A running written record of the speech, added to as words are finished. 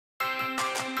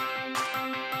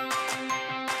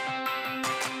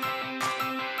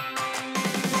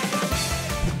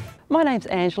My name's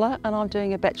Angela and I'm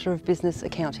doing a Bachelor of Business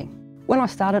Accounting. When I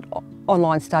started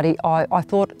online study, I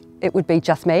thought it would be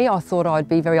just me. I thought I'd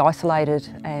be very isolated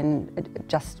and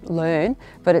just learn,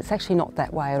 but it's actually not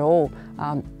that way at all.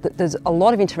 There's a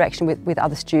lot of interaction with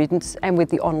other students and with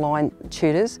the online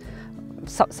tutors.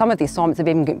 Some of the assignments have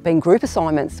even been group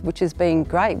assignments, which has been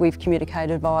great. We've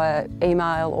communicated via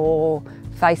email or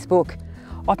Facebook.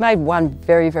 I've made one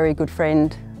very, very good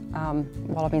friend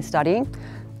while I've been studying.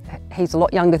 He's a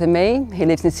lot younger than me. He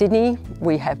lives in Sydney.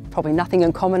 We have probably nothing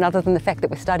in common other than the fact that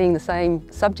we're studying the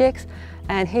same subjects,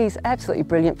 and he's absolutely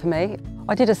brilliant for me.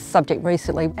 I did a subject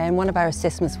recently and one of our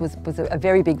assessments was a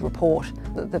very big report.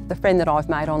 The friend that I've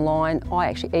made online, I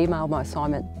actually emailed my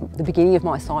assignment, the beginning of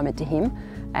my assignment, to him,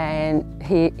 and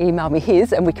he emailed me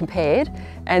his and we compared,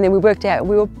 and then we worked out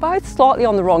we were both slightly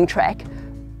on the wrong track,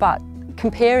 but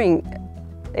comparing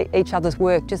each other's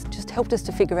work just helped us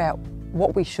to figure out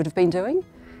what we should have been doing.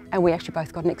 And we actually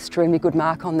both got an extremely good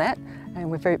mark on that, and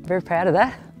we're very, very proud of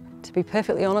that. To be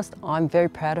perfectly honest, I'm very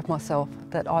proud of myself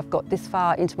that I've got this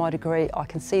far into my degree. I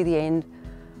can see the end.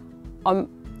 I'm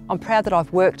proud that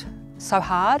I've worked so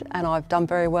hard and I've done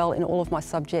very well in all of my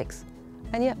subjects.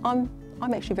 And yeah, I'm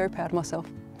actually very proud of myself.